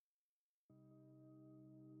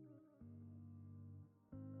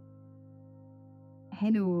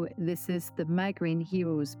Hello, this is the Migraine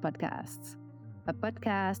Heroes podcast, a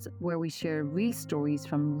podcast where we share real stories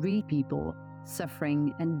from real people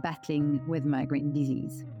suffering and battling with migraine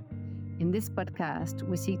disease. In this podcast,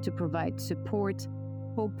 we seek to provide support,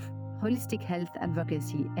 hope, holistic health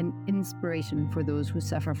advocacy, and inspiration for those who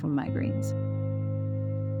suffer from migraines.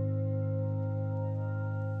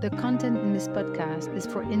 The content in this podcast is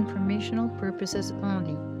for informational purposes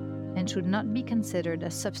only and should not be considered a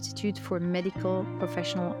substitute for medical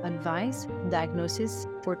professional advice, diagnosis,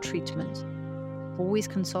 or treatment. Always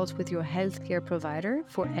consult with your healthcare provider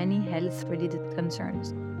for any health-related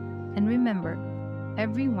concerns. And remember,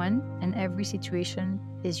 everyone and every situation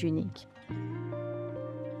is unique.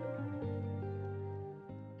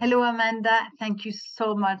 Hello, Amanda. Thank you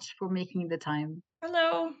so much for making the time.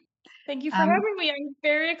 Hello. Thank you for having me. I'm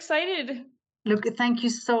very excited. Look, thank you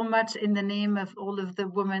so much in the name of all of the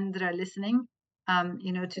women that are listening,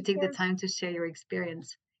 to take the time to share your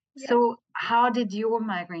experience. Yeah. So how did your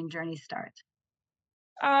migraine journey start?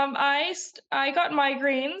 I got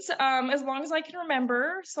migraines as long as I can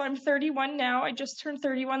remember. So I'm 31 now. I just turned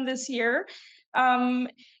 31 this year.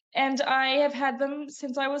 And I have had them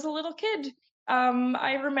since I was a little kid.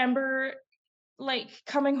 I remember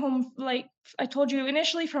coming home, like I told you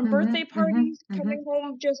initially, from birthday parties, coming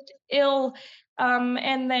home just ill.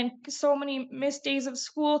 And then so many missed days of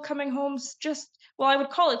school, coming home I would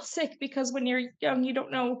call it sick, because when you're young, you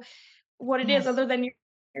don't know what it is other than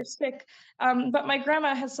you're sick. But my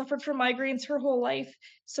grandma has suffered from migraines her whole life.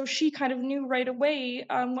 So she kind of knew right away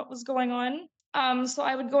what was going on. So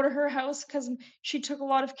I would go to her house because she took a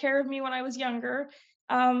lot of care of me when I was younger.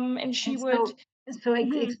 And she would... So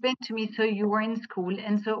explain to me, so you were in school,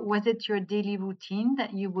 and so was it your daily routine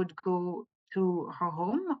that you would go to her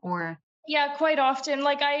home, or? Yeah, quite often.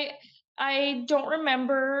 I don't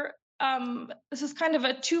remember, this is kind of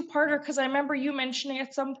a two-parter, because I remember you mentioning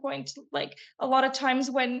at some point, like a lot of times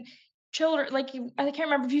when children, I can't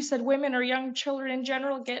remember if you said women or young children in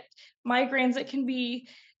general get migraines, it can be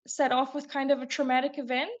set off with kind of a traumatic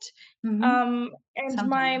event. And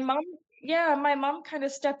Sometimes. my mom kind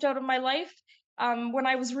of stepped out of my life when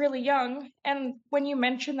I was really young. And when you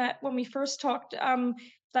mentioned that when we first talked,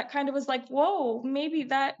 that kind of was like, whoa, maybe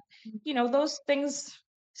that, those things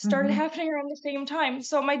started happening around the same time.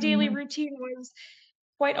 So my daily routine was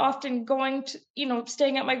quite often going to,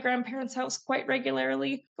 staying at my grandparents' house quite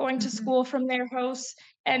regularly, going to school from their house,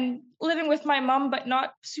 and living with my mom, but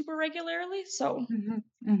not super regularly. So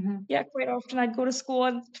yeah, quite often I'd go to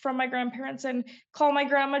school from my grandparents and call my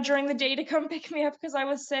grandma during the day to come pick me up because I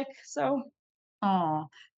was sick. So yeah.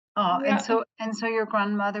 And so your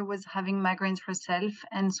grandmother was having migraines herself,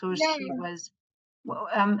 and so she was.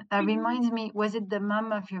 Reminds me, was it the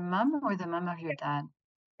mom of your mom or the mom of your dad?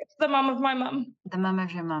 It's the mom of my mom. The mom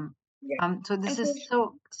of your mom. Yeah. So this is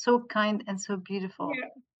so kind and so beautiful.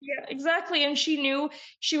 Yeah, exactly. And she knew.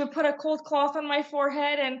 She would put a cold cloth on my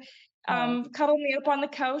forehead and cuddle me up on the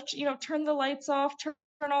couch, turn the lights off, turn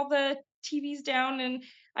all the TVs down. And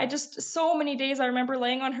so many days I remember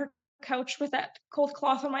laying on her couch with that cold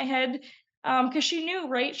cloth on my head, because she knew,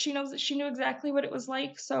 right? She knew exactly what it was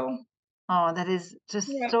like. So. Oh, that is just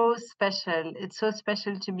so special. It's so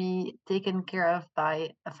special to be taken care of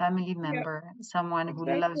by a family member, someone who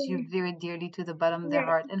loves you very dearly to the bottom of their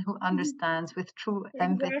heart and who understands with true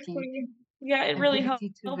empathy. Yeah, it really helped.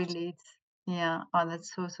 To relate. Yeah. Oh,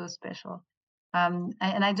 that's so special. And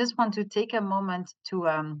I just want to take a moment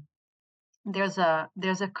to there's a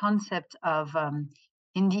concept of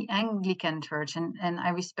in the Anglican Church, and I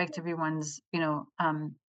respect everyone's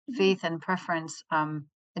faith and preference.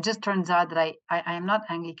 It just turns out that I am not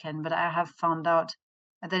Anglican, but I have found out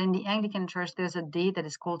that in the Anglican Church there's a day that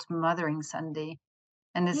is called Mothering Sunday,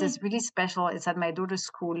 and this is really special. It's at my daughter's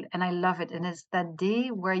school, and I love it. And it's that day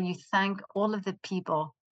where you thank all of the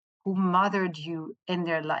people who mothered you in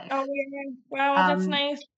their life. Oh yeah! Wow, that's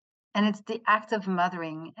nice. And it's the act of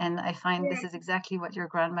mothering, and I find this is exactly what your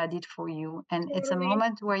grandma did for you. And it's a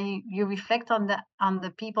moment where you reflect on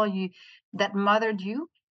the people that mothered you,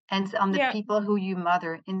 and on the people who you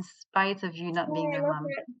mother in spite of you not being their mom.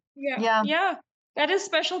 Yeah, that is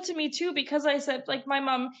special to me too, because I said, like, my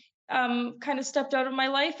mom kind of stepped out of my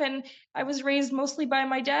life, and I was raised mostly by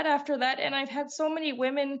my dad after that, and I've had so many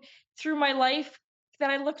women through my life that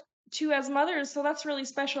I look to as mothers, so that's really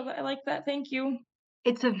special. I like that. Thank you.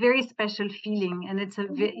 It's a very special feeling, and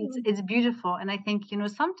it's beautiful. And I think,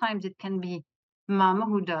 sometimes it can be mom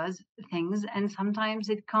who does things, and sometimes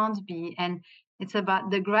it can't be. And it's about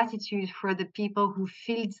the gratitude for the people who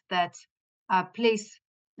filled that place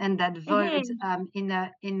and that void in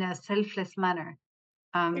a selfless manner.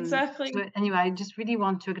 Exactly. So anyway, I just really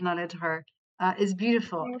want to acknowledge her. is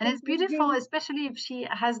beautiful. Oh, And thank it's beautiful, you. especially if she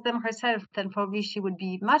has them herself, then probably she would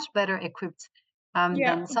be much better equipped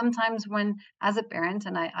Yeah. than sometimes when, as a parent,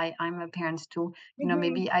 and I'm a parent too, Mhm.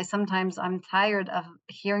 maybe I'm tired of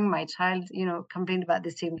hearing my child, complain about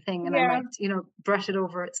the same thing, and I Yeah. might, brush it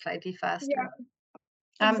over it slightly faster. Yeah.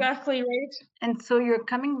 Um, Exactly, right? and so you're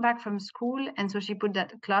coming back from school, and so she put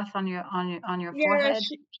that cloth on your Yeah, forehead.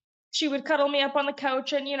 she would cuddle me up on the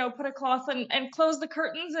couch and, put a cloth and close the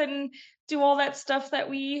curtains and do all that stuff that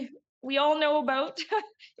we all know about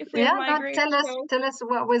if we have Yeah, no, migraine. So tell us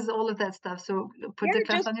what was all of that stuff. So put the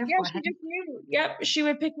cloth on your she forehead. just knew. Yep, she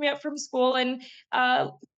would pick me up from school and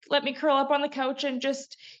let me curl up on the couch and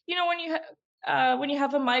just, when you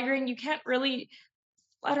have a migraine, you can't really,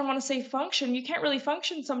 I don't want to say function. You can't really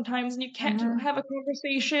function sometimes, and you can't Hmm. have a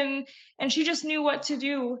conversation. And she just knew what to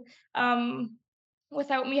do, um,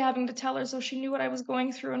 without me having to tell her. So she knew what I was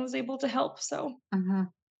going through and was able to help. So Hmm.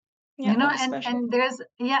 yeah, that was special. And there's,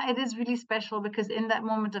 yeah, it is really special because in that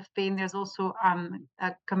moment of pain, there's also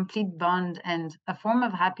a complete bond and a form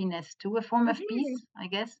of happiness too, a form of peace, Mhm. I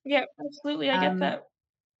guess. Yeah, absolutely. I get Um, that.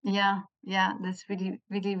 yeah, yeah, that's really,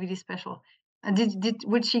 really, really special.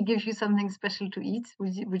 Would she give you something special to eat?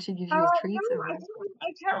 Would she give you a treat No, or?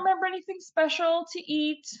 I can't remember anything special to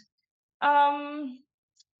eat. Um,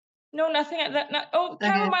 No, nothing at that not oh, Okay.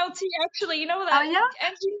 chamomile tea, actually, you know Oh that yeah.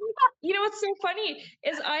 and what's so funny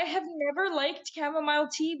is I have never liked chamomile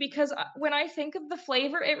tea because, when I think of the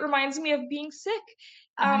flavor, it reminds me of being sick.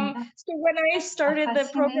 Oh yeah. So when I started the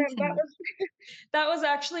program, Fascinating. that was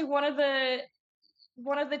actually one of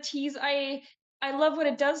the teas I love what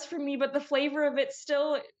it does for me, but the flavor of it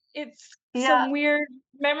still it's Yeah. some weird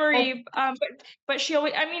It, memory, but she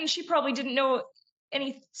always I mean, she probably didn't know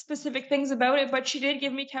any specific things about it, but she did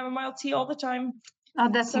give me chamomile tea all the time. oh,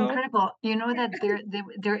 that's So incredible. You know that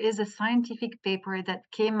there is a scientific paper that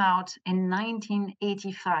came out in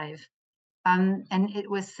 1985. And it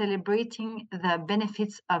was celebrating the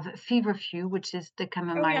benefits of feverfew, which is the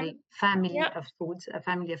oh, yeah. chamomile family Yeah. of foods, a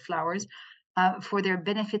family of flowers, for their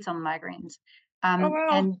benefits on migraines. Oh,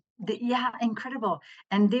 wow. And yeah, incredible.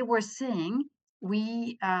 And they were saying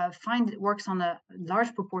we find it works on a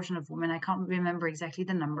large proportion of women. I can't remember exactly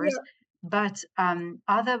the numbers, Yeah. but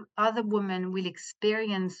other women will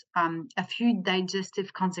experience a few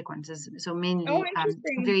digestive consequences. So Oh, mainly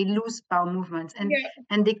interesting. very loose bowel movements, Yeah.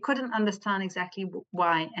 and they couldn't understand exactly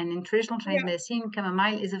why. And in traditional Chinese Yeah. medicine,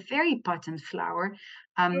 chamomile is a very potent flower,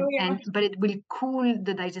 Oh, yeah. and but it will cool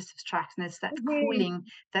the digestive tract, and it's that Mhm. cooling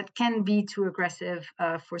that can be too aggressive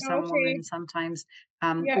for some Okay. women sometimes,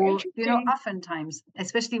 Yeah, or interesting. oftentimes,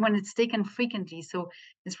 especially when it's taken frequently. So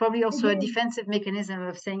it's probably also a Mhm. defensive mechanism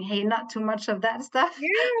of saying, "Hey, not too much of that stuff," Yeah,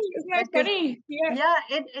 isn't that because funny? Yeah. Yeah,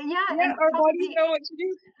 and our bodies probably know what to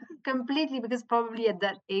do. completely, because probably at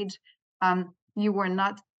that age, you were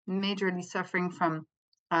not majorly suffering from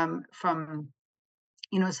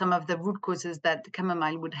some of the root causes that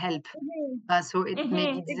chamomile would help. Mhm. So it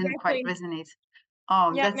maybe Mhm. didn't quite Exactly. resonate.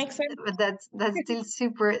 Oh, Yeah, makes sense. that's still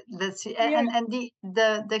super. Yeah, And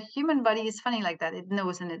the human body is funny like that. It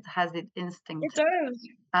knows and it has its it instinct. does.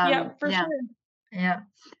 Yeah, for Yeah, sure. yeah.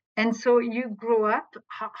 And so you grow up.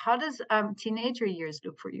 How does teenager years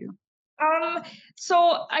look for you? Um,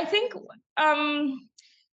 so I think, um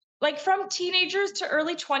like, from teenagers to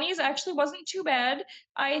early 20s actually wasn't too bad.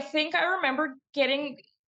 I think I remember getting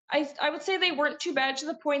I would say they weren't too bad to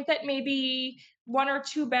the point that maybe 1 or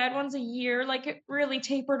 2 bad ones a year, like, it really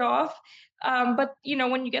tapered off. But,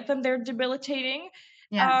 when you get them, they're debilitating.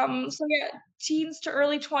 Yeah, So yeah, teens to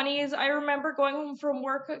early 20s, I remember going home from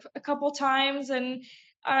work a couple times and,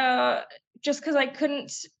 uh, just 'cause I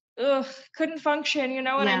couldn't function, and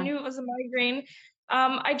I yeah. knew it was a migraine.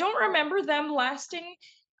 I don't remember them lasting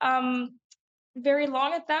um, very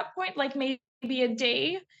long at that point, like maybe a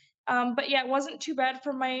day. But yeah, it wasn't too bad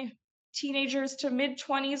for my teenagers to mid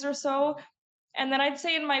 20s or so. And then I'd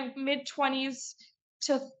say in my mid 20s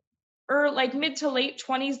to or like mid to late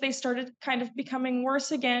 20s, they started kind of becoming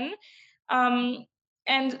worse again. Um,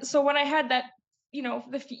 and so when I had that,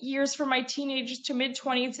 years from my teenagers to mid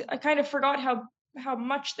 20s, I kind of forgot how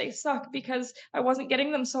much they suck because I wasn't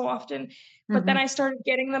getting them so often. But then Hmm. I started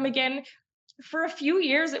getting them again for a few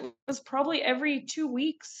years. It was probably every 2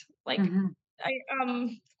 weeks. Like, Hmm. I,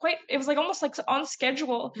 quite it was, like, almost, like, on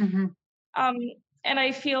schedule. Hmm. Um, and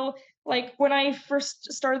I feel like when I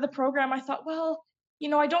first started the program, I thought, "Well,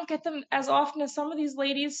 I don't get them as often as some of these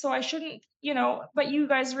ladies, so I shouldn't," but you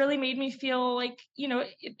guys really made me feel like,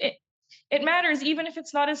 it matters even if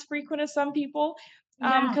it's not as frequent as some people.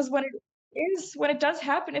 Yeah, Because when it does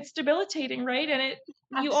happen, it's debilitating, right? And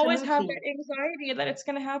you always have absolutely. that anxiety that it's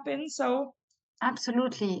gonna happen, so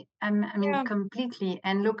Absolutely. I mean, Yeah, completely.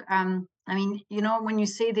 And look, I mean, when you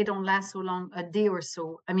say they don't last so long, a day or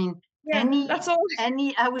so, I mean, yeah, that's all.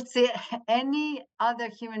 I would say any other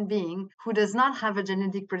human being who does not have a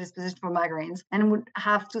genetic predisposition for migraines and would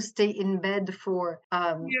have to stay in bed for,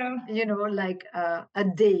 Yeah, like a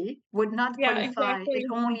day would not yeah, qualify. It exactly.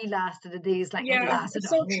 only lasted a day. It's like it Yeah, lasted it's a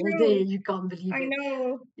so whole day. true. You can't believe I it.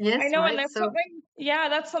 know. I Yes, know, and right? that's So, something yeah,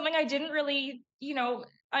 that's something I didn't really,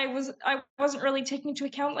 I wasn't really taking into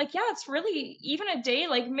account, like, yeah, it's really even a day,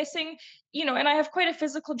 like, missing, and I have quite a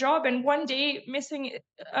physical job, and one day missing,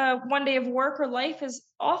 one day of work or life is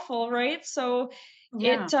awful, right? So,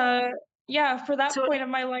 yeah. it, yeah, for that So point of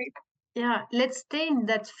my life. yeah, let's stay in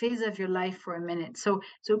that phase of your life for a minute. So,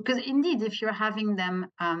 because indeed, if you're having them,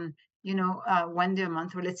 1 day a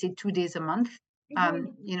month, or let's say 2 days a month,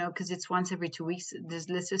 Mhm. because it's once every 2 weeks.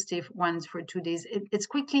 Let's just say once for 2 days. It's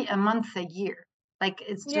quickly a month, a year. Like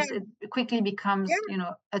Yeah, it quickly becomes,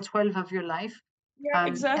 yeah, a 12 of your life. yeah, And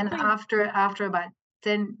exactly. after about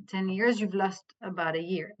ten years, you've lost about a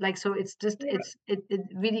year. Like, so it's just Yeah, it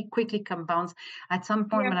really quickly compounds. At some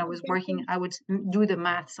point yeah, when I was working, exactly. I would do the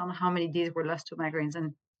maths on how many days were lost to migraines,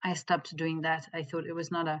 and I stopped doing that. I thought it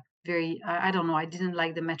was not a very, I don't know, I didn't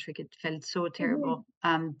like the metric. It felt so Mhm. terrible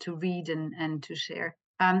to read and to share.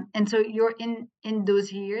 And so you're in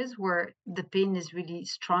those years where the pain is really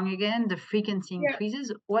strong again, the frequency Yeah.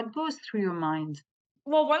 increases. What goes through your mind?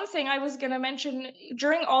 Well, one thing I was gonna mention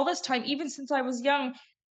during all this time, even since I was young,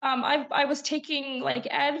 I was taking like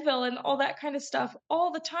Advil and all that kind of stuff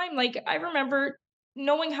all the time. Like I remember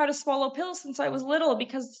knowing how to swallow pills since I was little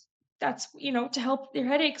because that's to help your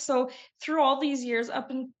headache. So through all these years, up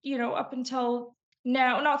until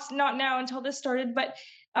now, not now until this started, but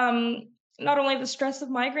um, not only the stress of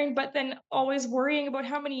migraine, but then always worrying about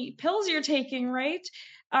how many pills you're taking, right?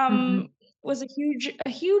 Hmm. Um, was a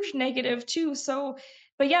huge negative too. So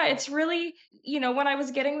but yeah, it's really, when I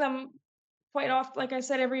was getting them quite off, like I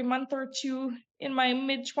said, every month or two in my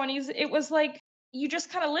mid 20s, it was like you just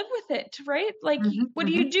kind of live with it, right? Like, Hmm. what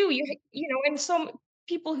do Hmm. you do? And some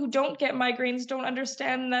people who don't get migraines don't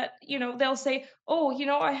understand that, they'll say, oh,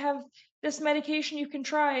 I have this medication you can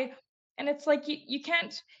try. And it's like you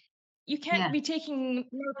can't Yeah. be taking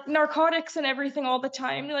narcotics and everything all the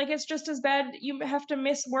time. Like it's just as bad. You have to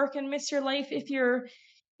miss work and miss your life if you're,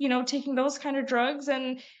 taking those kind of drugs.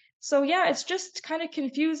 And so yeah, it's just kind of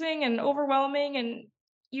confusing and overwhelming and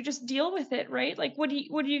you just deal with it, right? Like what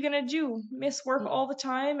are you gonna do? Miss work Y- all the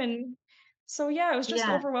time and so yeah, it was just Yeah.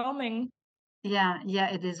 overwhelming. Yeah. Yeah.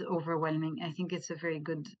 It is overwhelming. I think it's a very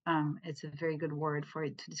good word for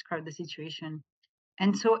it to describe the situation.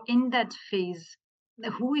 And so in that phase,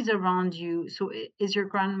 who is around you? So is your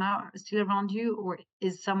grandma still around you, or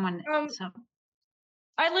is someone Um, some?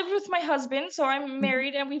 I lived with my husband, so I'm Mhm.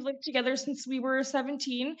 married and we've lived together since we were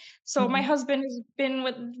 17. So my Mhm. husband has been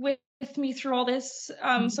with me through all this.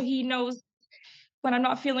 So Mhm. he knows when I'm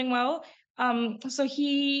not feeling well. So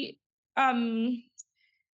he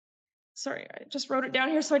sorry, I just wrote it down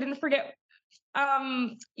here so I didn't forget.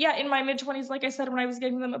 Yeah, in my mid 20s, like I said, when I was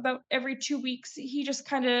getting them about every 2 weeks, he just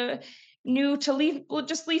kind of knew to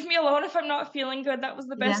just leave me alone if I'm not feeling good. That was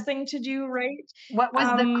the Yeah. best thing to do, right? What was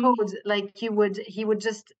the Um, code? Like he would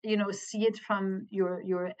just, see it from your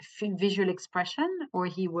visual expression, or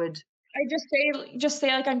he would. I just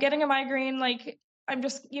say like I'm getting a migraine, like I'm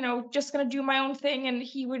just gonna do my own thing, and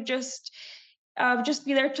he would just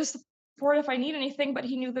be there to support if I need anything. But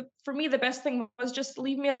he knew that for me the best thing was just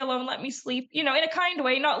leave me alone, let me sleep, in a kind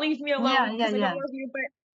way, not leave me Yeah. alone Yeah. because I don't Yeah. love you, but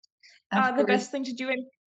Of the course. best thing to do.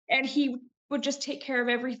 And he would just take care of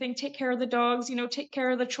everything, take care of the dogs, take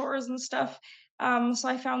care of the chores and stuff. So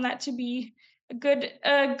I found that to be a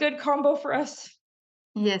good combo for us.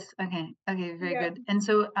 Yes. Okay. Okay. Very Yeah. good. And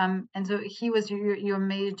so he was your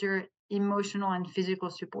major emotional and physical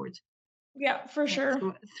support, Yeah, for sure.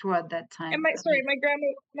 throughout that And time. my sorry,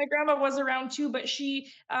 Okay. my grandma was around too, but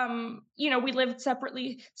she, we lived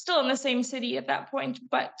separately, still in the same city at that point,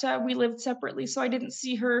 but we lived separately, so I didn't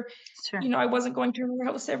see her. Sure. I wasn't going to her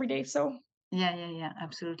house every day, so Yeah. Yeah. Yeah.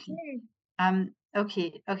 Absolutely. mm,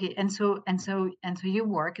 Okay. Okay. And so you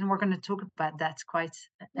work, and we're going to talk about that quite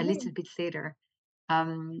a little mhm. bit later.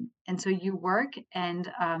 And so you work, and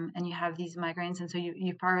you have these migraines, and so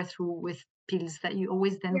you power through with pills that you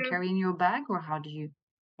always then Yeah, carry in your bag, or how do you?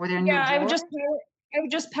 Were they in your yeah. drawer? I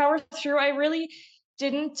would just power through. I really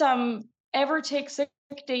didn't ever take sick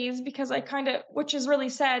days because I kind of, which is really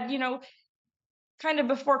sad. Kind of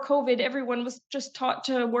before COVID, everyone was just taught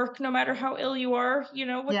to work no matter how ill you are.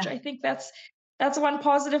 Which Yeah. I think that's one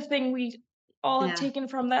positive thing all I've Yeah. taken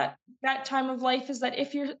from that time of life is that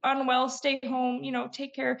if you're unwell, stay home,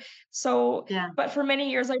 take care. So, Yeah. but for many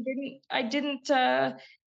years I didn't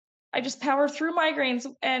I just powered through migraines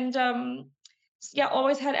and yeah,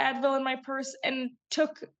 always had Advil in my purse and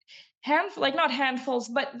took like not handfuls,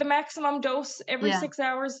 but the maximum dose every Yeah. 6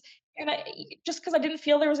 hours. And just because I didn't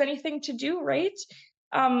feel there was anything to do, right?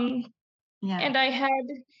 Um, Yeah. and I had,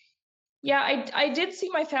 yeah, I did see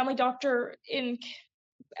my family doctor in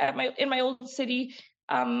my old city,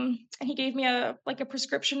 and he gave me a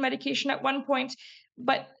prescription medication at one point,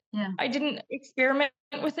 but Yeah. I didn't experiment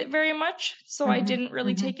with it very much, so I Mhm. didn't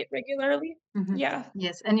really Mhm. take it regularly. Mhm. Yeah.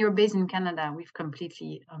 Yes, and you're based in Canada. We've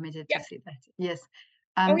completely omitted to Yeah. say that. Yes.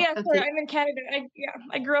 Oh, yeah, sorry, Okay. I'm in Canada.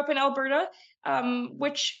 I grew up in Alberta,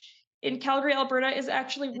 which in Calgary, Alberta, is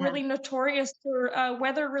actually Yeah. really notorious for,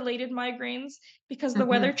 weather-related migraines because the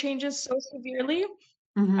weather Mhm. changes so severely.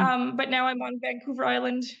 Mhm. But now I'm on Vancouver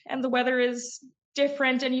Island, and the weather is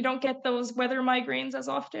different, and you don't get those weather migraines as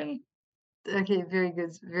often. Okay, very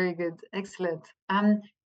good. Very good. Excellent.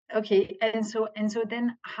 Okay, and so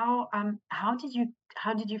then how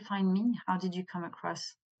did you find me? How did you come across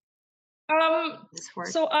Um, this work?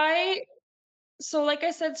 so I so like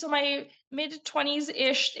I said, so my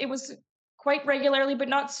mid-20s-ish, it was quite regularly, but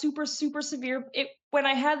not super, super severe. When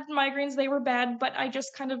I had migraines, they were bad, but I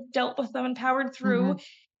just kind of dealt with them and powered through Mhm.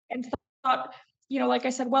 and thought, like I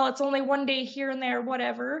said, well, it's only one day here and there,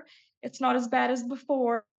 whatever. It's not as bad as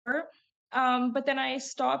before. But then I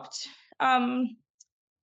stopped.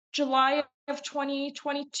 July of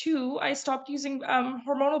 2022, I stopped using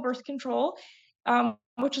hormonal birth control,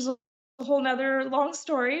 which is a whole nother long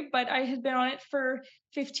story, but I had been on it for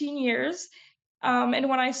 15 years. And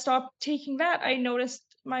when I stopped taking that, I noticed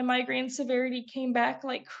my migraine severity came back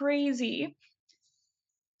like crazy.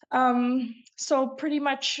 So pretty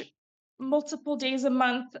much multiple days a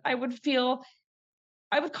month, I would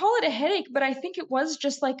call it a headache, but I think it was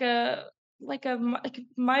just like a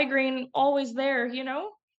migraine always there,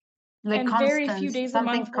 Like and very constant, few days a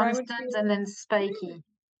something month where I would constant feel. and then Mm. spiky.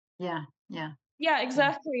 Yeah. Yeah. Yeah, Yeah.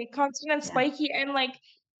 exactly, constant and Yeah. spiky, and, like,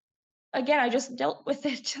 again, I just dealt with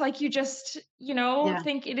it, like, you just, Yeah.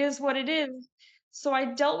 think it is what it is. So I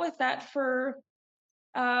dealt with that for,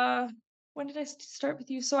 uh when did I start with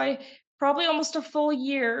you? So I probably almost a full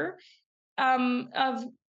year, of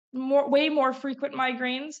way more frequent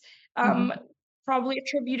migraines, um, Mhm. probably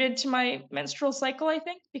attributed to my menstrual cycle, I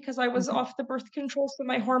think, because I was Mhm. off the birth control, so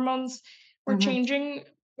my hormones were Mhm. changing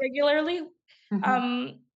regularly. Mhm.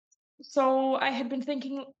 Um, so I had been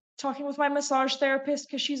talking with my massage therapist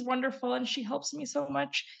because she's wonderful and she helps me so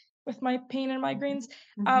much with my pain and migraines.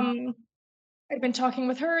 Mhm. Mhm. Um, I'd been talking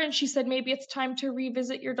with her and she said maybe it's time to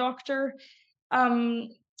revisit your doctor, um,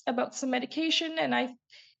 about some medication. And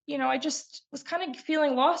I just was kind of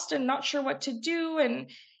feeling lost and not sure what to do. And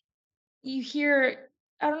you hear,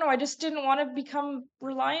 I don't know, I just didn't want to become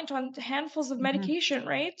reliant on handfuls of Mhm. medication,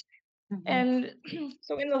 right? Mhm. And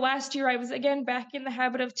so in the last year, I was again back in the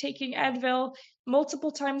habit of taking Advil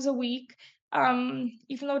multiple times a week,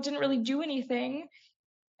 even though it didn't really do anything,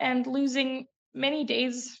 and losing many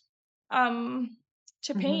days, um,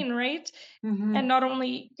 to Mhm. pain, right? And Mhm. not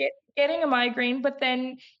only getting a migraine, but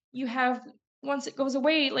then you have, once it goes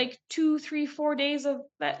away, like 2, 3, 4 days of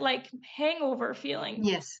that like hangover feeling,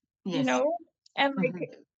 Yes. you Yes. know? And Mhm.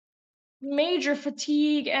 like major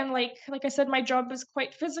fatigue, and like I said, my job is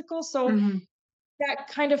quite physical, so Mhm. that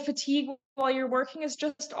kind of fatigue while you're working is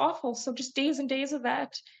just awful. So just days and days of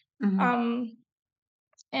that. Mhm. Um,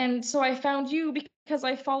 and so I found you because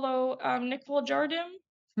I follow Nicole Jardim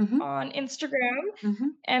Mhm. on Instagram,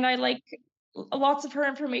 Mhm. and I like lots of her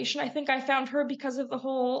information. I think I found her because of the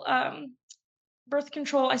whole birth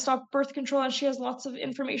control. I stopped birth control, and she has lots of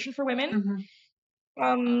information for women. Mhm.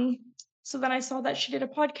 Um, so then I saw that she did a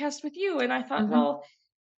podcast with you, and I thought, Mhm. well,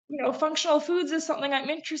 functional foods is something I'm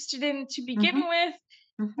interested in to begin Mhm. with.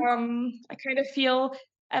 Mhm. I kind of feel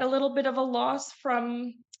at a little bit of a loss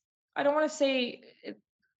from, I don't want to say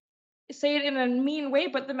it in a mean way,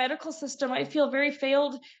 but the medical system, I feel very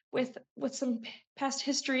failed with some past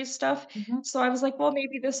history stuff. Mhm. So I was like, well,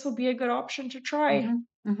 maybe this would be a good option to try. Mhm.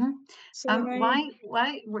 Mhm. So then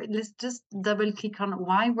Let's just double click on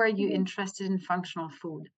why were you Mhm. interested in functional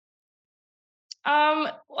food?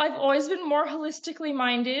 I've always been more holistically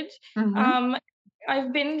minded. Mhm. Um,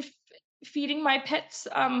 I've been feeding my pets,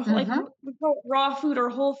 like Mhm. we call it raw food or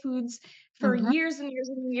whole foods, for Mhm. years and years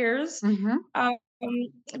and years. Mhm. Um,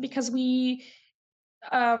 because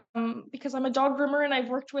because I'm a dog groomer and I've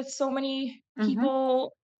worked with so many Mhm.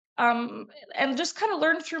 people, and just kind of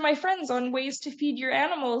learned through my friends on ways to feed your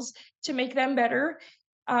animals to make them better.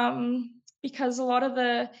 Because a lot of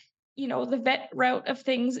the the vet route of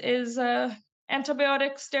things is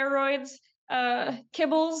antibiotics, steroids,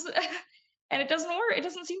 kibbles, and it doesn't work. It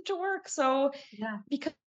doesn't seem to work. So Yeah.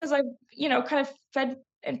 because I've, kind of fed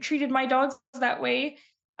and treated my dogs that way,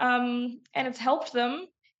 and it's helped them.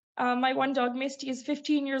 My one dog, Misty, is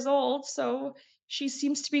 15 years old, so she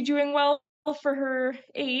seems to be doing well for her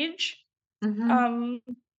age. Mm-hmm. Um,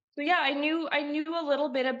 so yeah, I knew a little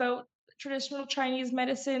bit about traditional Chinese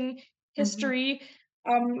medicine Mm-hmm. history,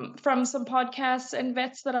 from some podcasts and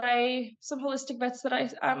some holistic vets that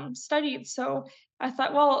I studied. So I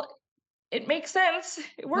thought, well, it makes sense.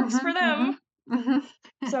 It works for Mm-hmm. them. Mm-hmm.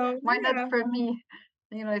 Mm-hmm. So Why not yeah, for me?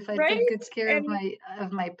 If I right? take good care of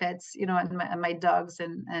And my pets, and my dogs,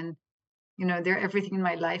 and they're everything in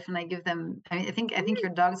my life, and I give them. I think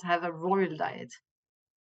your dogs have a royal diet,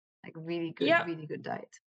 like yeah, really good diet.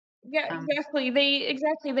 yeah, Um, exactly.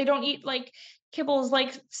 They don't eat like kibbles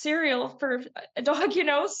like cereal for a dog,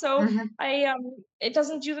 So mhm, it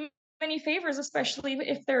doesn't do them any favors, especially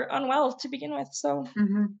if they're unwell to begin with. So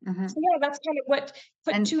mhm, mhm. yeah, that's kind of what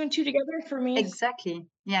put And two and two together for me. exactly,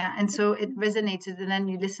 yeah. And so it resonated, and then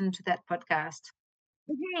you listen to that podcast.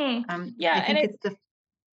 Mhm. I Yeah, and think it's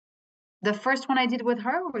the first one I did with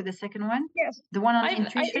her, or the second one, yes, the one on it,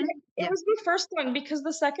 intuition. it Yeah. was the first one because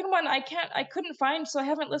the second one I couldn't find, so I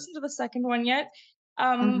haven't listened to the second one yet.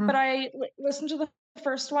 But Mm-hmm. I listened to the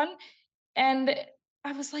first one, and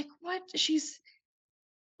I was like, "What?" She's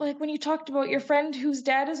like, when you talked about your friend whose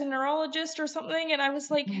dad is a neurologist or something, and I was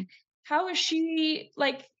like, Mm-hmm. "How is she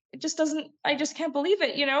like?" It just doesn't. I just can't believe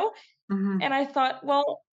it. Mm-hmm. And I thought,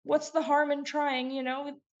 well, what's the harm in trying?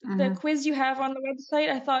 The Mm-hmm. quiz you have on the website.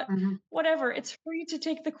 I thought, Mm-hmm. whatever, it's free to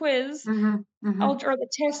take the quiz. Mm-hmm. Mm-hmm. Or the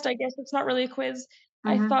test, I guess it's not really a quiz.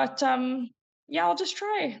 I Mm-hmm. thought, yeah, I'll just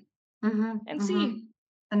try Mm-hmm. and Mm-hmm. see.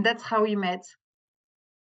 And that's how we met.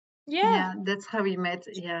 Yeah. Yeah, that's how we met.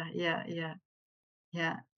 Yeah, yeah, yeah,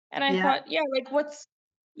 yeah, And I yeah, thought, yeah, like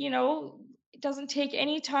it doesn't take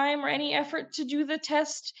any time or any effort to do the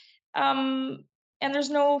test. Um, and there's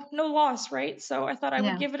no loss, right? So I thought I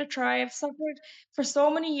would yeah, give it a try. I've suffered for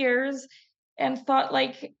so many years and thought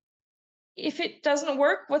like if it doesn't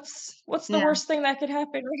work, what's the yeah. worst thing that could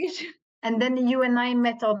happen, right? And then you and I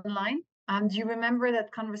met online. Do you remember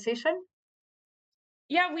that conversation?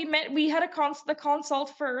 Yeah, we had the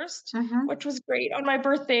consult first, Mm-hmm. which was great on my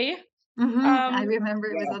birthday. Mm-hmm. I Um, remember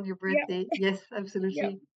it was yeah, on your yeah, birthday. Yes, yeah,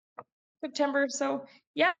 absolutely. September. So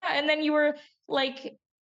yeah, and then like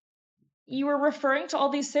you were referring to all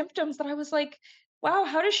these symptoms that I was like, wow,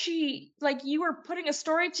 how does she like you were putting a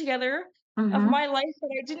story together of Mm-hmm. my life that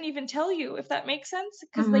I didn't even tell you, if that makes sense?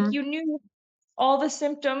 Because like Mm-hmm. you knew all the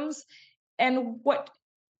symptoms and what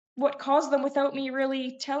caused them without me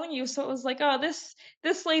really telling you. So it was like, oh,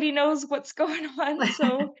 this lady knows what's going on.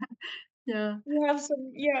 So Yeah, you have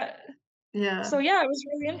some, yeah. yeah, So yeah, it was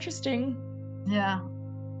really interesting. yeah,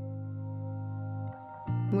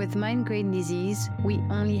 With migraine disease, we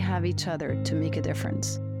only have each other to make a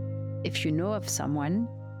difference. If you know of someone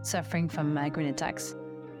suffering from migraine attacks,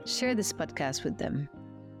 share this podcast with them.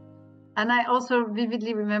 And I also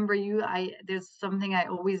vividly remember you. There's something I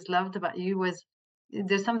always loved about you was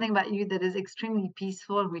there's something about you that is extremely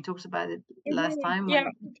peaceful, and we talked about it last Mhm. time Yeah,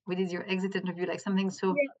 when we did your exit interview, like something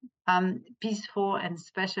so yeah. peaceful and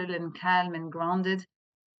special and calm and grounded.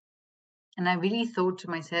 And I really thought to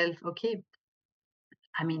myself, okay,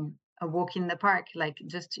 I mean, a walk in the park, like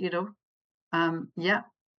just yeah,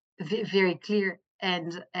 very clear,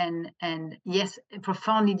 and yes,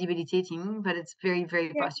 profoundly debilitating, but it's very,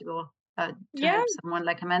 very Yeah, possible to yeah, help someone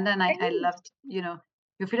like Amanda. And I I know. loved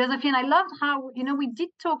your philosophy, and I loved how we did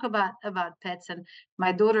talk about pets, and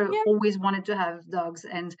my daughter Yeah, always wanted to have dogs,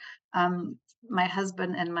 and um my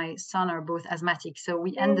husband and my son are both asthmatic, so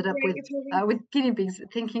we oh, ended up right, you told me. with guinea pigs,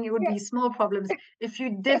 thinking it would Yeah, be small problems. If you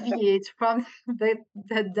deviate from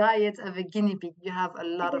the diet of a guinea pig, you have a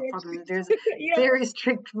lot of right. problems. There's Yeah, very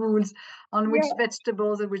strict rules on which yeah,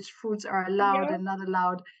 vegetables and which fruits are allowed yeah, and not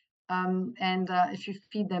allowed. And if you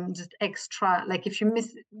feed them just extra, like if you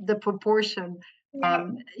miss the proportion, yeah.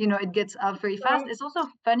 it gets up very fast. Um, It's also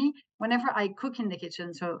funny whenever I cook in the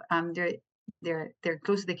kitchen. So they're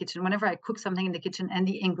close to the kitchen. Whenever I cook something in the kitchen and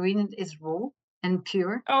the ingredient is raw and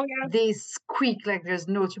pure, oh yeah. they squeak like there's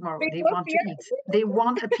no tomorrow. They They look, want to yeah, eat. They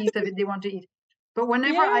want a piece of it. They want to eat. But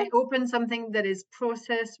whenever yeah. I open something that is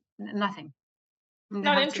processed, nothing. They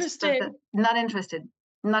Not have to stuff interested. that. Not interested.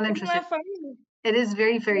 Not Isn't interested. that funny? It is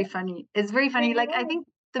very, Yeah, very funny. It's very I funny. Like I know. think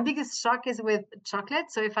the biggest shock is with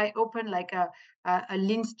chocolate. So if I open like a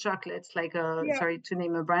Lindt chocolate, like Yeah, sorry to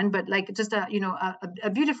name a brand, but like just a a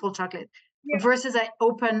beautiful chocolate, Yeah. versus I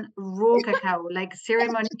open raw cacao, like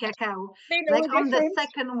ceremony cacao. They know Like the on the difference.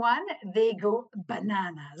 second one, they go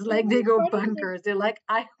bananas, like Oh, they go funny. bunkers. They're like,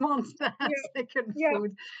 I want that Yeah, second yeah,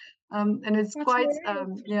 food. And it's that's quite,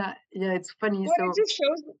 hilarious. yeah, it's funny. Well, it So just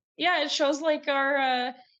shows, yeah, it shows like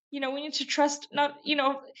our, we need to trust, not,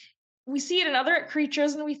 we see it in other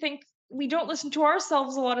creatures and we think we don't listen to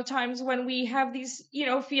ourselves a lot of times when we have these,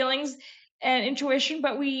 feelings and intuition,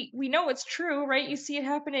 but we know it's true, right? You see it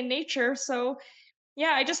happen in nature. So,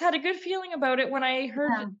 yeah, I just had a good feeling about it when I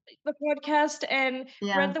heard yeah, the podcast and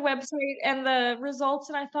yeah, read the website and the results,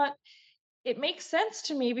 and I thought it makes sense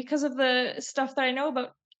to me because of the stuff that I know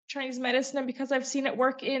about Chinese medicine and because I've seen it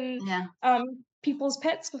work in yeah. people's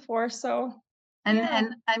pets before. So, yeah,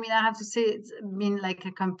 And I mean, I have to say, it's been like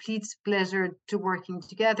a complete pleasure to working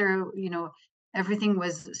together. Everything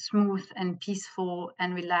was smooth and peaceful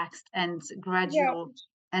and relaxed and yeah, gradual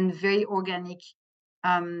and very organic.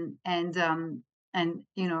 Um, and um, and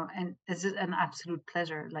it's just an absolute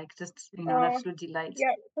pleasure, like just an uh, absolute delight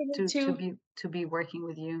yeah, for me to too. be working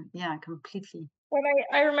with you. Yeah, completely. When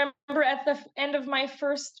I remember at the end of my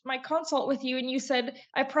consult with you, and you said,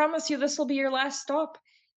 "I promise you, this will be your last stop."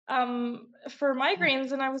 For Yeah,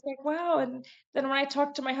 migraines, and I was like, wow. And then when I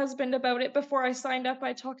talked to my husband about it before I signed up,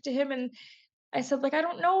 I talked to him and I said, like, I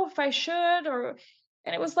don't know if I should, and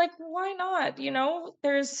it was like, why not?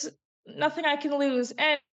 There's nothing I can lose.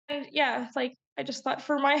 And yeah, like, I just thought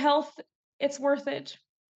for my health, it's worth it.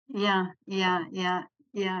 yeah, yeah,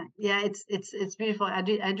 yeah, yeah. It's beautiful. I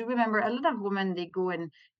do remember a lot of women, they go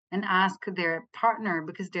and ask their partner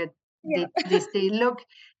because Yeah. they say, look,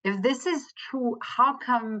 if this is true, how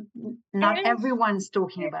come not Right? everyone's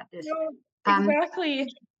talking Yeah. about this? No, Um,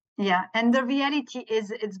 exactly. yeah, and the reality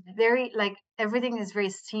is it's very like everything is very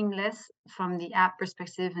seamless from the app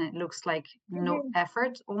perspective, and it looks like no Mhm.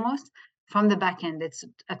 effort almost. From the back end, it's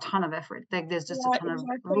a ton of effort. Like there's just a Yeah, ton of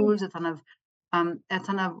exactly. rules, a ton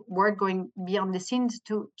of work going beyond the scenes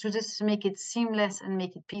to just make it seamless and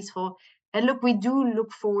make it peaceful. And look, we do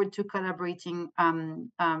look forward to collaborating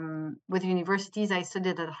with universities. I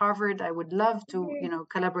studied at Harvard. I would love to, Mhm.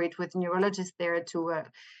 collaborate with neurologists there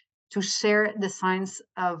to share the science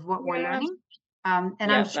of what we're Yeah, learning. And I'm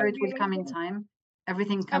yeah, that sure would it be will come in amazing. time.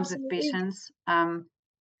 Everything comes with Absolutely. patience.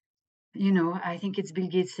 I think it's Bill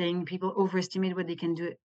Gates saying people overestimate what they can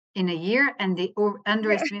do in a year and they Yeah,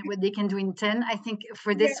 underestimate what they can do in 10. I think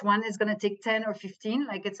for yeah, this one, it's going to take 10 or 15.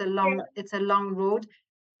 Like yeah, it's a long road,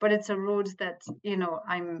 but it's a road that,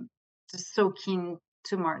 I'm just so keen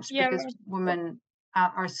to march yeah, because women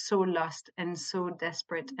are so lost and so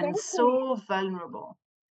desperate and exactly. so vulnerable,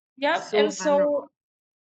 Yep. so And so vulnerable.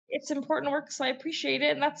 it's important work, so I appreciate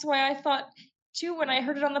it. And that's why I thought too, when I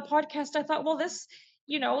heard it on the podcast, I thought, well, this,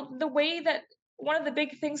 the way that one of the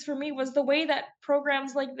big things for me was the way that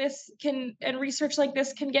programs like this can and research like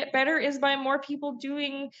this can get better is by more people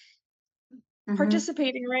Hmm.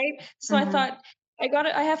 participating, right? So I Hmm. thought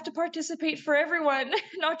I have to participate for everyone,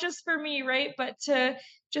 not just for me, right? But to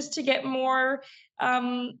just to get more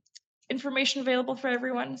um information available for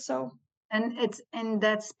everyone. So And it's in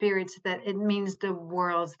that spirit that it means the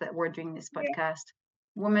world that we're doing this yeah. podcast.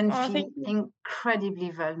 Women Oh, feel thank you.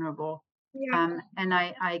 incredibly vulnerable, Yeah. and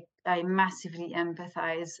I massively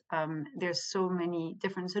empathize. There's so many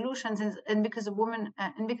different solutions, and because a woman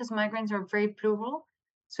and because migraines are very plural,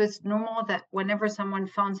 so it's normal that whenever someone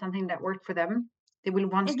found something that worked for them, they will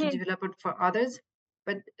want to Hmm. develop it for others.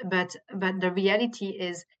 But the reality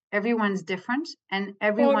is everyone's different, and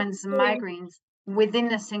everyone's Totally. migraines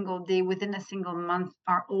within a single day, within a single month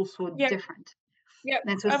are also Yeah. different. Yep.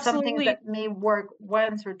 And so some things Absolutely. that may work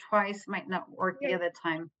once or twice might not work Yeah. the other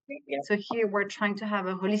time. Yeah. So here we're trying to have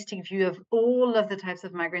a holistic view of all of the types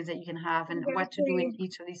of migraines that you can have and what to do in Exactly.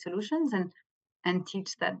 each of these solutions and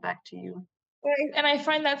teach that back to you. And I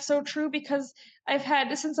find that so true because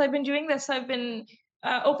since I've been doing this, I've been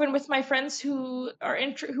open with my friends who've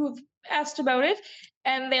asked about it,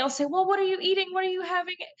 and they'll say, "Well, what are you eating? What are you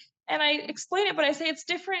having?" And I explain it, but I say it's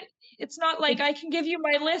different. It's not like It I can give you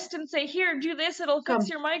my list and say, "Here, do this. It'll fix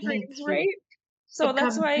your migraines," completely, right? So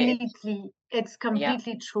that's why, it's yeah.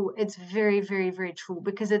 completely true. It's very, very, very true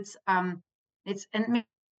because it's and maybe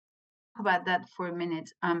talk about that for a minute.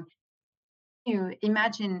 You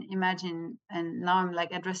imagine, and now I'm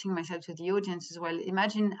like addressing myself to the audience as well.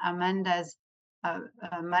 Imagine Amanda's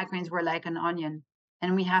migraines were like an onion,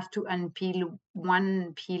 and we have to unpeel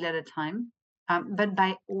one peel at a time, but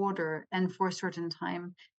by order and for a certain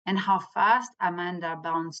time. And how fast Amanda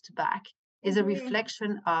bounced back is a Mhm.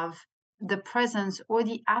 reflection of the presence or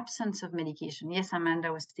the absence of medication. Yes,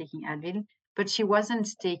 Amanda was taking Advil, but she wasn't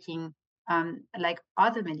taking like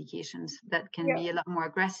other medications that can Yeah. be a lot more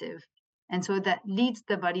aggressive. And so that leads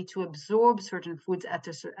the body to absorb certain foods at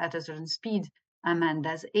a certain speed.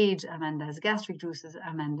 Amanda's age, Amanda's gastric juices,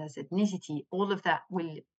 Amanda's ethnicity, all of that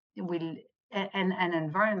will and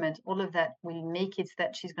environment, all of that will make it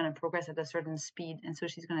that she's going to progress at a certain speed, and so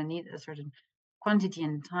she's going to need a certain quantity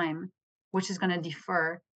and time, which is going to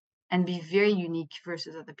differ and be very unique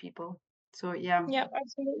versus other people. So Yeah,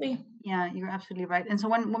 absolutely. yeah, you're absolutely right. And so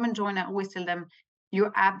when women join, I always tell them,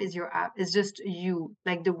 your app is your app. It's just you.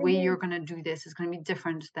 Like the way you're going to do this is going to be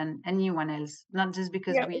different than anyone else. Not just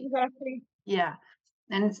because Yeah, exactly. yeah.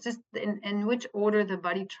 And it's just in which order the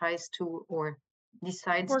body tries to or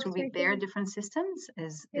decides Work to through repair things. different systems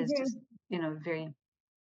is just, very,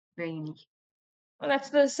 very unique. Well, that's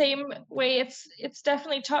the same way. It's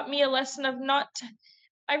definitely taught me a lesson of not.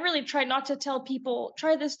 I really try not to tell people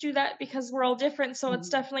try this, do that, because we're all different. So it's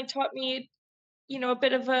definitely taught me, a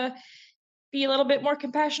bit of a be a little bit more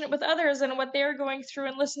compassionate with others and what they're going through,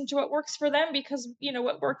 and listen to what works for them, because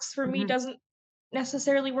what works for me doesn't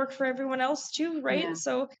necessarily work for everyone else too, right? Yeah.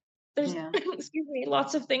 So there's Yeah. excuse me,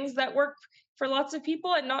 lots of things that work for lots of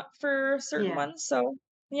people and not for certain Yeah. ones. So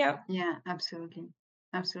yeah. Yeah, absolutely.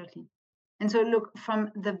 Absolutely. And so look,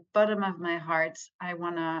 from the bottom of my heart, I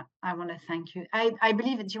wanna thank you. I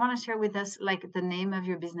believe, do you want to share with us like the name of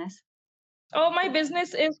your business? Oh, my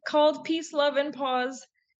business is called Peace, Love, and Pause.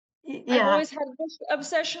 I've Yeah. always had this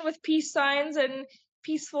obsession with peace signs and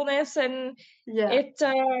peacefulness, and Yeah.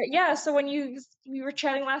 yeah, so when we were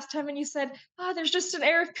chatting last time and you said, "Oh, there's just an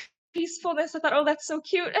air of peacefulness," I thought, "Oh, that's so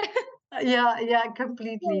cute." Yeah,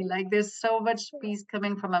 completely. Like there's so much Yeah. peace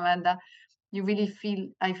coming from Amanda.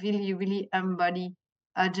 I feel you really embody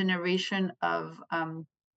a generation of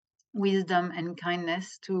wisdom and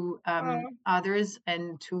kindness to Oh, others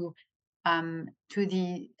and to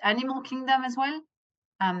the animal kingdom as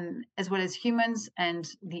well as humans and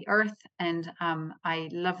the earth. And I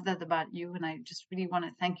love that about you. And I just really want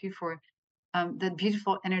to thank you for the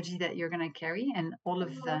beautiful energy that you're going to carry and all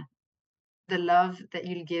of oh, the love that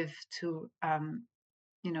you'll give to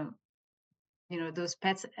you know those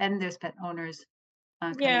pets and their pet owners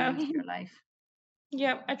coming yeah. into your life.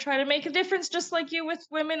 Yeah, I try to make a difference just like you with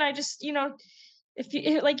women. I just, if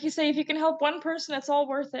you like you say, if you can help one person, it's all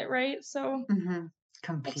worth it, right? So Hmm.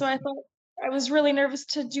 that's why I Completely. thought I was really nervous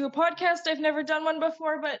to do a podcast. I've never done one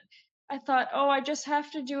before, but I thought, oh, I just have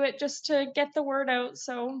to do it just to get the word out.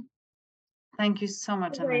 So Thank you so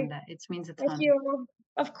much, okay, Amanda. It means a thank ton. you.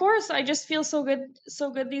 Of course, I just feel so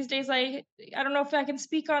good these days. I don't know if I can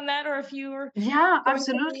speak on that or if you were Yeah, going to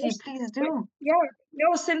absolutely. finish, Please but do. yeah,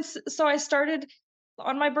 no, since so I started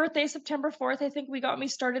on my birthday, September 4th. I think we got me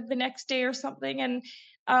started the next day or something, and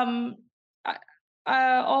um, I,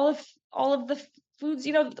 all of the foods,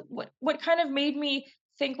 what kind of made me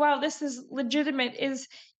think, wow, this is legitimate, is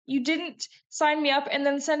you didn't sign me up and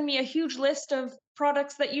then send me a huge list of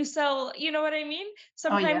products that you sell. You know what I mean?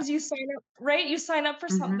 Oh yeah. Sometimes you sign up, right? You sign up for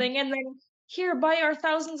Mm-hmm. something and then here, buy our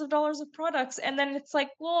thousands of dollars of products, and then it's like,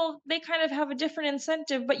 well, they kind of have a different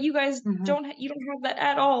incentive, but you guys Mm-hmm. you don't have that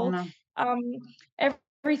at all. No. um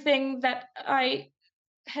Everything that I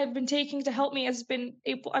had been taking to help me I've been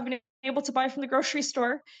able to buy from the grocery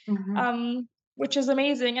store, Mm-hmm. um which is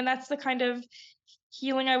amazing, and that's the kind of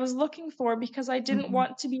healing I was looking for, because I didn't Mm-hmm.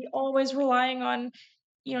 want to be always relying on,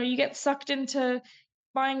 you get sucked into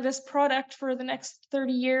buying this product for the next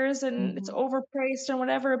 30 years and it's Mm-hmm. overpriced and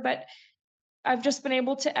whatever, but I've just been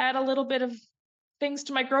able to add a little bit of things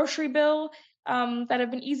to my grocery bill, that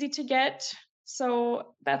have been easy to get.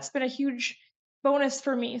 So that's been a huge bonus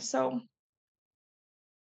for me. So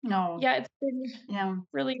No. yeah, it's been Yeah.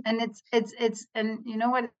 really, And it's and you know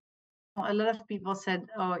what? A lot of people said,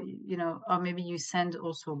 oh, or maybe you send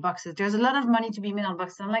also boxes. There's a lot of money to be made on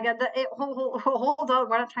boxes. I'm like, hold on,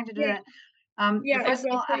 we're not trying to do yeah, that. yeah, First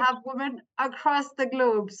of all, I exactly. have women across the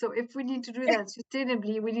globe. So if we need to do that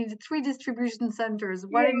sustainably, we need 3 distribution centers,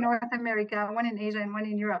 one in Yeah, North America, one in Asia, and one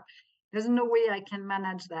in Europe. There's no way I can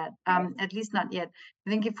manage that, yeah, at least not yet. I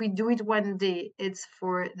think if we do it one day, it's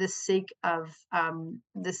for the sake of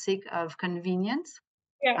convenience.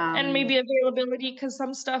 yeah, and Um, maybe availability, because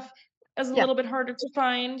some stuff is a yeah, little bit harder to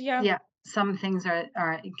find. Yeah, yeah. Some things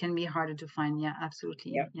are it can be harder to find. Yeah,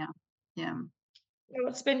 absolutely. yeah. Yeah, yeah. No,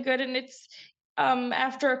 it's been good, and it's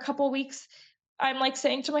after a couple weeks, I'm like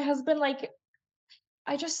saying to my husband, like,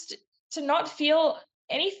 I just to not feel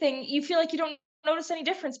anything, you feel like you don't notice any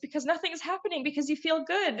difference because nothing is happening because you feel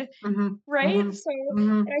good, Mm-hmm. right? Mm-hmm. So,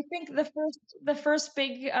 Mm-hmm. and I think the first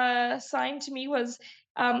big sign to me was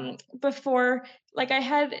before, like I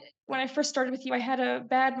had when I first started with you, I had a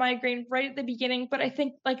bad migraine right at the beginning, but I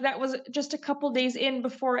think like that was just a couple days in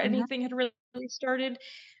before Mm-hmm. anything had really started.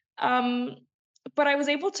 Um but I was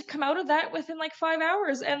able to come out of that within like 5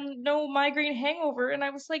 hours and no migraine hangover. And I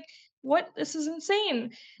was like, what? This is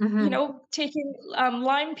insane. Mhm. Taking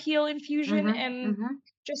lime peel infusion Mhm. and Mhm.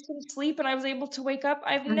 just in sleep, and I was able to wake up.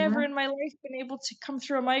 I've never Mhm. in my life been able to come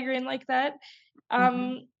through a migraine like that.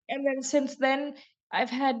 Mhm. And then since then, I've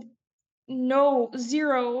had no,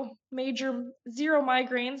 zero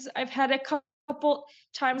migraines. I've had a couple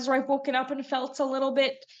times where I've woken up and felt a little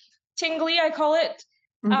bit tingly, I call it.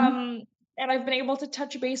 Mhm. Um, and I've been able to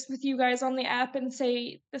touch base with you guys on the app and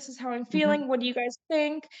say, "This is how I'm Mhm. feeling. What do you guys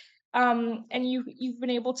think?" And you've been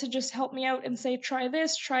able to just help me out and say, "Try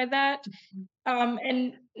this, try that,"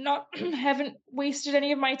 and not haven't wasted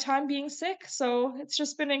any of my time being sick. So it's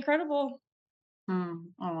just been incredible.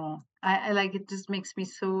 Oh, I like it. Just makes me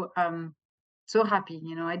so happy.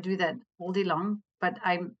 I do that all day long, but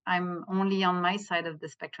I'm only on my side of the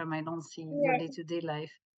spectrum. I don't see your Yeah, day-to-day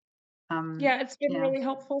life. Um, yeah, it's been yeah, really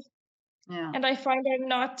helpful. yeah. And I find I'm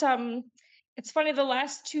not, it's funny, the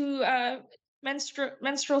last 2,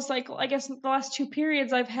 menstrual cycle, I guess the last 2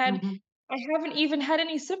 periods I've had, Mhm. I haven't even had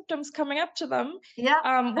any symptoms coming up to them, Yeah,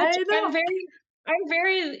 which I know. I'm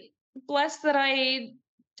very blessed that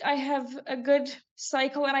I have a good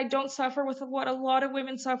cycle and I don't suffer with what a lot of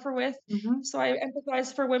women suffer with. Mhm. So I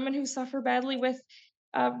empathize for women who suffer badly with,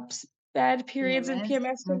 bad periods and PMS.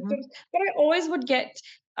 PMS Mhm. symptoms, but I always would get,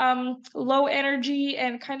 low energy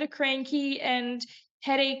and kinda cranky and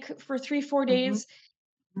headache for 3, 4 Mhm. days.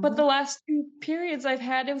 But the Mhm. last 2 periods I've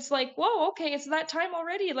had, it was like, "Whoa, okay, it's that time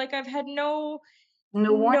already." Like, I've had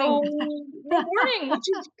No warning. no warning, which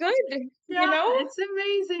is good, you Yeah, know? it's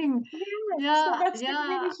amazing. Yeah, so Yeah, that's been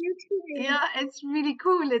really yeah. huge for me. Yeah, it's really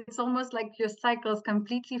cool. It's almost like your cycle is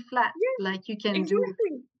completely flat. Yeah, Like you can do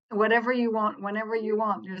exactly. whatever you want, whenever you Yeah,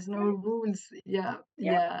 want. There's no yeah, rules. Yeah,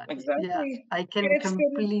 yeah, yeah, yeah. exactly. I And can it's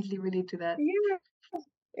been completely relate to that. yeah,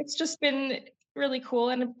 it's just been really cool,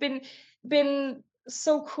 and it's been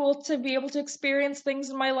so cool to be able to experience things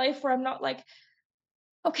in my life where I'm not like,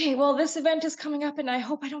 okay, well, this event is coming up and I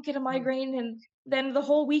hope I don't get a Mm. migraine. And then the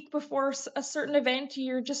whole week before a certain event,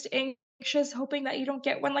 you're just anxious, hoping that you don't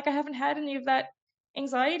get one. Like, I haven't had any of that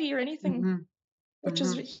anxiety or anything, Mm-hmm. which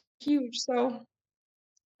is Mm-hmm. huge. So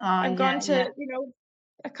I've Yeah, gone to, yeah,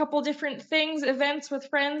 a couple different things, events with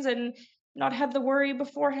friends, and not had the worry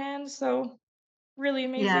beforehand. So really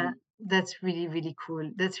yeah. amazing. That's really, really cool.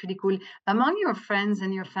 That's really cool. Among your friends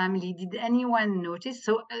and your family, did anyone notice?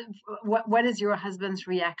 So, what is your husband's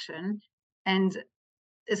reaction? And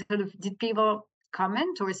sort of, did people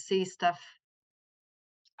comment or say stuff?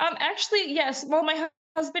 Actually, yes. Well, my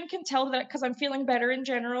husband can tell that because I'm feeling better in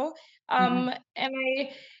general. Mm-hmm. And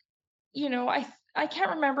I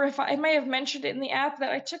can't remember if I may have mentioned it in the app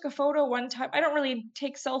that I took a photo one time. I don't really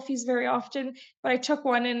take selfies very often, but I took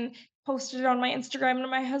one and posted it on my Instagram, and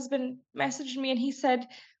my husband messaged me and he said,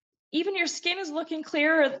 "Even your skin is looking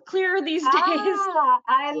clearer these days."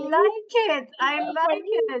 I like it. I So like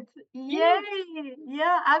funny. it. Yeah. Yay.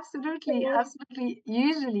 Yeah, absolutely. So, Absolutely.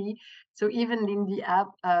 Usually, so even in the app,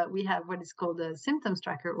 we have what is called a symptoms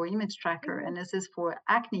tracker or image tracker. mhm, And this is for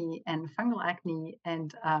acne and fungal acne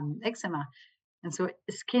and eczema. And so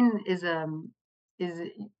skin is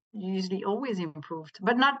usually always improved,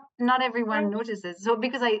 but not everyone yeah, notices. So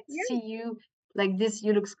because I yeah, see you like this,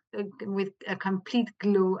 you look with a complete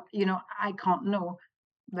glow. I can't know,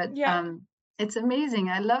 but yeah. it's amazing.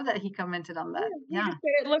 I love that he commented on that. Yeah, he Yeah, just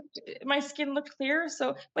said my skin looked clear,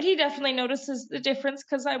 so but he definitely notices the difference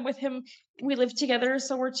because 'cause I'm with him. We live together,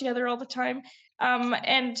 so we're together all the time.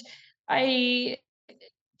 And I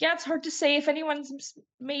yeah, it's hard to say if anyone's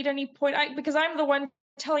made any point because I'm the one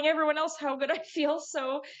telling everyone else how good I feel,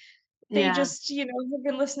 so they yeah, just, have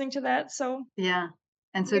been listening to that, so yeah.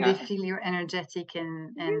 And so they yeah. feel you're energetic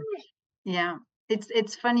and Yeah, yeah.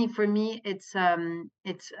 It's funny for me. It's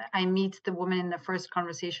I meet the woman in the first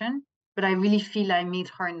conversation, but I really feel I meet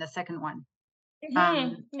her in the second one. yeah,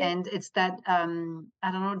 And it's that I don't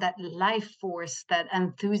know, that life force, that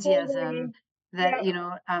enthusiasm, totally. that Yeah,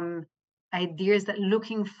 ideas, that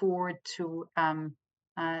looking forward to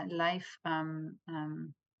life.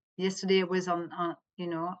 Yesterday I was on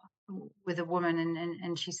with a woman,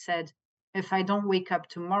 and she said, if I don't wake up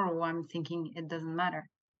tomorrow, I'm thinking it doesn't matter.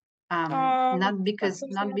 Not that's because so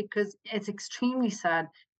not sad. because it's extremely sad.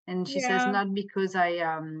 And she says, Yeah, not because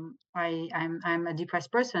I'm a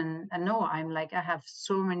depressed person. And no, I'm like, I have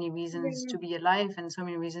so many reasons yeah, to be alive and so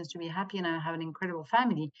many reasons to be happy, and I have an incredible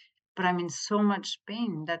family, but I'm in so much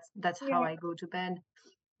pain. That's how I yeah, go to bed.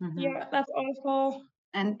 Hmm. yeah, that's awful.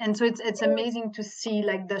 And so it's amazing to see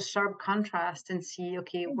like the sharp contrast and see,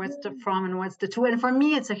 okay, what's the Mhm. from and what's the to. And for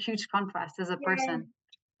me, it's a huge contrast as a Yeah. person,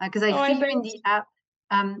 because I Oh, I feel you bet. in the app.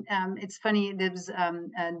 It's funny. There's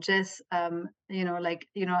Jess. I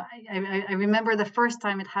remember the first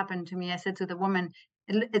time it happened to me. I said to the woman,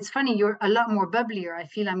 "It's funny. You're a lot more bubblier. I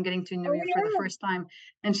feel I'm getting to know Oh you for the yeah. first time."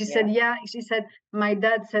 And she said, Yeah. "Yeah." She said, "My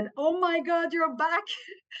dad said, 'Oh my God, you're back.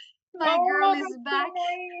 My girl Oh, is that's so back.'"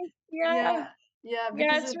 nice. Yeah. Yeah, yeah,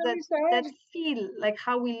 Yeah, because it's of really that sad. feel, like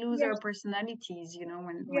how we lose Yeah. our personalities,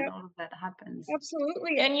 when Yeah. all of that happens.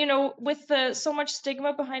 Absolutely. And with the so much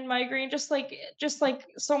stigma behind migraine, just like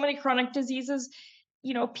so many chronic diseases,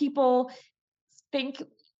 people think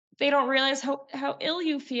they don't realize how ill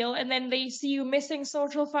you feel, and then they see you missing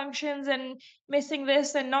social functions and missing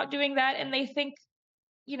this and not doing that, and they think,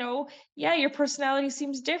 yeah, your personality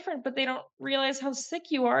seems different, but they don't realize how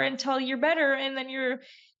sick you are until you're better, and then you're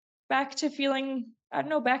back to feeling, I don't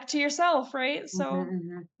know, back to yourself, right? Hmm, So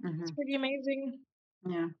hmm, it's hmm. pretty amazing.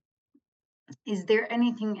 Yeah. Is there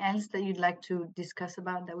anything else that you'd like to discuss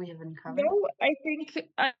about that we haven't covered? No, I think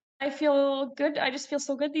I feel good. I just feel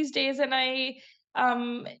so good these days. And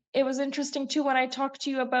it was interesting too when I talked to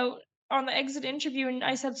you about on the exit interview, and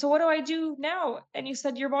I said, "So what do I do now?" And you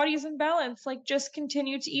said, "Your body's in balance. Like, just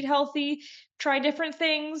continue to eat healthy, try different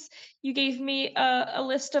things." You gave me a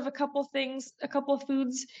list of a couple things, a couple of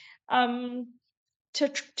foods, um,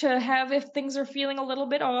 to have if things are feeling a little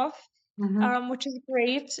bit off, Hmm. which is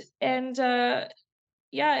great. And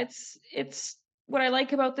yeah, it's what I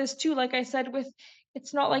like about this too. Like I said, with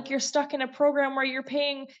it's not like you're stuck in a program where you're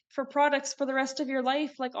paying for products for the rest of your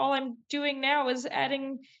life. Like, all I'm doing now is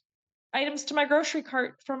adding items to my grocery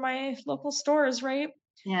cart from my local stores, right?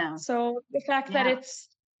 Yeah, So the fact that yeah, it's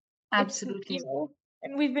absolutely.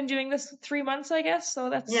 and we've been doing this 3 months, I guess. So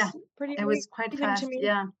Yeah, that's pretty it was quite amazing to fast. me.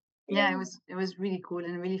 Yeah, Yeah, yeah, it was really cool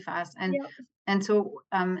and really fast. And yeah, and so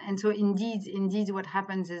and so indeed what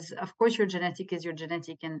happens is, of course, your genetic is your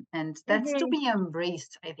genetic, and that's to hmm, be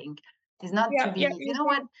embraced, I think. Is not to yeah, yeah. be, you You're know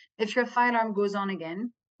what, saying, if your fire alarm goes on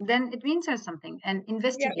again, then it means there's something, and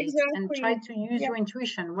yeah, investigate and try exactly. to use Yeah, your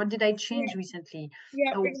intuition. What did I yeah, change recently?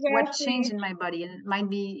 yeah, What changed exactly. in my body? And it might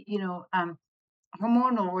be,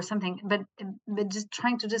 hormonal or something, but just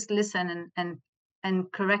trying to just listen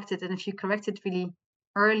and correct it. And if you correct it really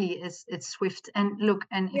early, it's swift. And look,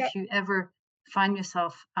 and Yeah, if you ever find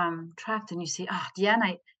yourself trapped and you say, "Oh, Diane,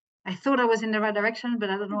 I thought I was in the right direction, but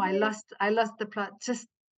I don't know, mhm, I lost the plot," just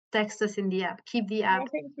text us in the app, keep the yeah. app.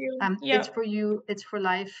 Thank you. It's Yeah. for you, it's for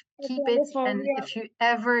life, That's keep it. wonderful. And Yeah, if you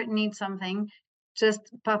ever need something, just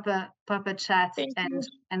pop a chat, thank you.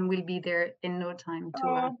 and we'll be there in no time to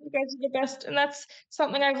You guys are the best, and that's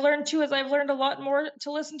something I've learned too. Is I've learned a lot more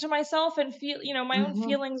to listen to myself and feel, my own mhm.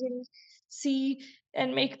 feelings, and see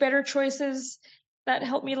and make better choices that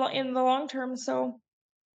help me in the long term. So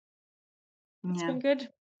it's Yeah. been good.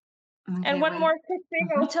 And Okay, one well. more quick thing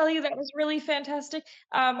I'll Mhm, tell you that was really fantastic.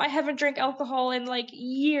 I haven't drank alcohol in like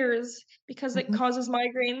years because it mhm, causes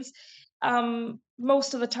migraines.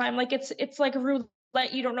 Most of the time, like it's like a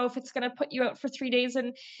roulette. You don't know if it's gonna put you out for 3 days,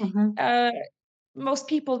 and mhm, uh, most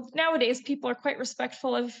people nowadays people are quite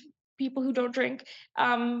respectful of people who don't drink.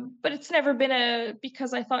 But it's never been a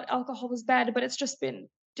because I thought alcohol was bad, but it's just been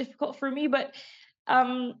difficult for me. But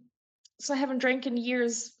um, so I haven't drank in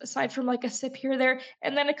years aside from like a sip here or there.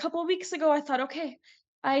 And then a couple of weeks ago, I thought, okay,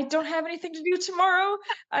 I don't have anything to do tomorrow.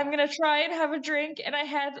 I'm gonna try and have a drink, and I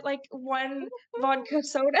had like one vodka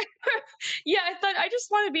soda. Yeah, I thought I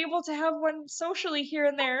just want to be able to have one socially here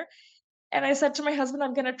and there. And I said to my husband,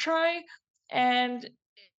 I'm gonna try, and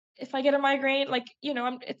if I get a migraine, like,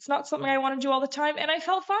 it's not something I want to do all the time. And I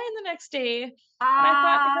felt fine the next day. And I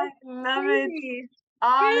thought, I that's love it. crazy.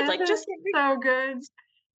 Oh, Good. this Like, is just so good.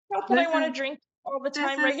 not that I This want is to drink all the this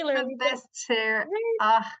time is the regularly, but best share. right,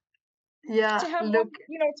 Ah, yeah, to have one, look,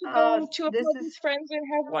 to go to a this pub is with friends and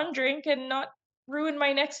have one drink and not ruin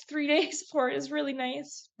my next 3 days for it is really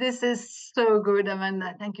nice. This is so good,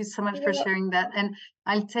 Amanda. Thank you so much for Yeah. sharing that. And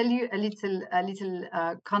I'll tell you a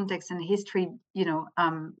little context and history,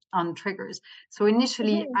 on triggers. So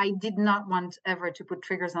initially, Mhm. I did not want ever to put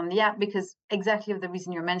triggers on the app because exactly of the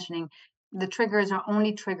reason you're mentioning. The triggers are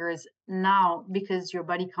only triggers now because your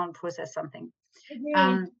body can't process something.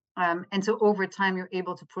 Mhm. And so over time you're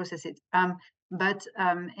able to process it. But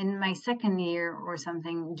in my second year or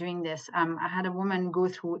something doing this, I had a woman go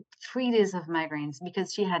through 3 days of migraines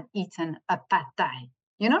because she had eaten a pad thai.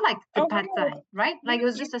 Like the Oh pad wow. thai, right? Yeah. Like it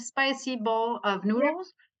was Yeah. just a spicy bowl of Yeah.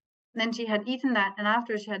 noodles. Then she had eaten that, and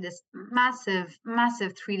after she had this massive,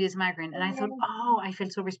 massive 3 days migraine. And I thought, Oh, oh, I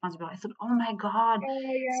felt so responsible. I thought, oh my God, oh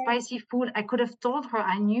yeah. spicy food. I could have told her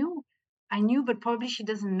I knew, but probably she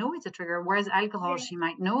doesn't know it's a trigger. Whereas alcohol, Yeah. she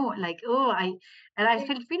might know. Like, and I Yeah.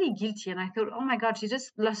 felt really guilty. And I thought, oh my God, she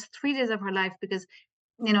just lost 3 days of her life because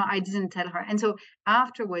I didn't tell her. And so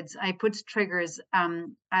afterwards, I put triggers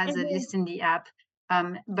as a list in the app,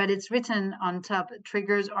 but it's written on top,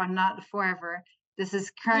 triggers are not forever. This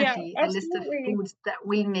is Yeah, currently a list of absolutely. foods that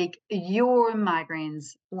will make your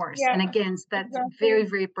migraines worse. And Yeah, again, that's very,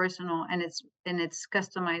 exactly. very personal, and it's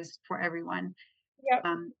customized for everyone. Yep.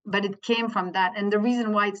 But it came from that. And the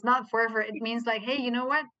reason why it's not forever, it means like, hey, you know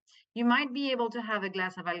what? You might be able to have a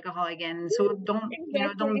glass of alcohol again. So don't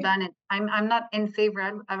Exactly. ban it. I'm not in favor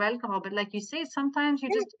of alcohol, but like you say, sometimes you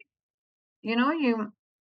Yeah, just, you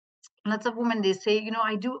lots of women, they say,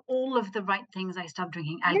 I do all of the right things. I stop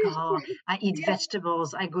drinking alcohol, I eat yeah,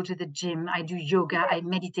 vegetables, I go to the gym, I do yoga, yeah. I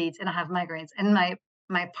meditate, and I have migraines. And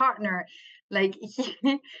my partner, like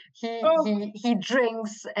Oh, he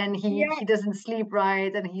drinks, and yeah, he doesn't sleep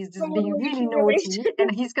right, and he's just being totally really can relate. naughty,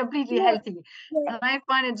 and he's completely Yeah, healthy. yeah, And I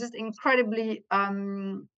find it just incredibly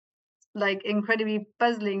like incredibly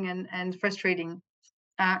puzzling and frustrating.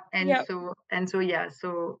 yeah, So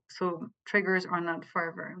triggers are not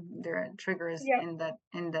forever. There are triggers yeah. in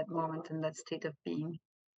that moment, in that state of being.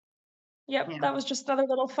 Yep, Yeah, that was just another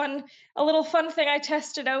a little fun thing I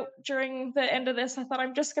tested out during the end of this. I thought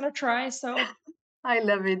I'm just gonna try. So I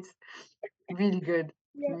love it. Really good,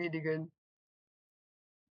 yeah, really good,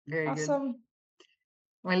 very good. awesome.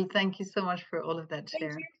 Well, thank you so much for all of that Thank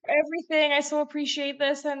share. you for everything. I so appreciate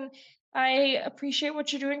this, and I appreciate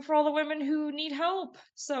what you're doing for all the women who need help.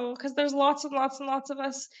 So, because there's lots and lots and lots of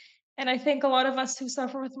us, and I think a lot of us who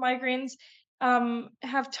suffer with migraines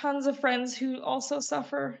have tons of friends who also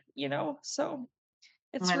suffer. So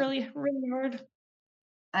it's Well, really, really hard.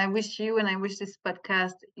 I wish you, and I wish this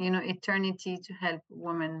podcast, eternity to help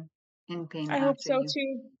women in pain I hope after so you.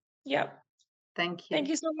 too. Yep. Thank Thank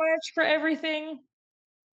you. you so much for everything.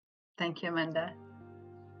 Thank you, Amanda.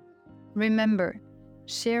 Remember,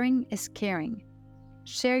 sharing is caring.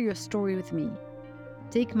 Share your story with me.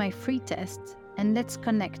 Take my free test and let's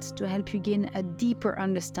connect to help you gain a deeper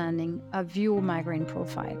understanding of your migraine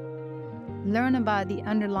profile. Learn about the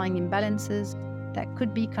underlying imbalances that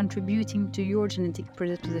could be contributing to your genetic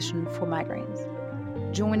predisposition for migraines.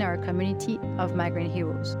 Join our community of migraine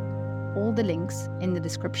heroes. All the links in the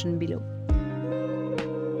description below.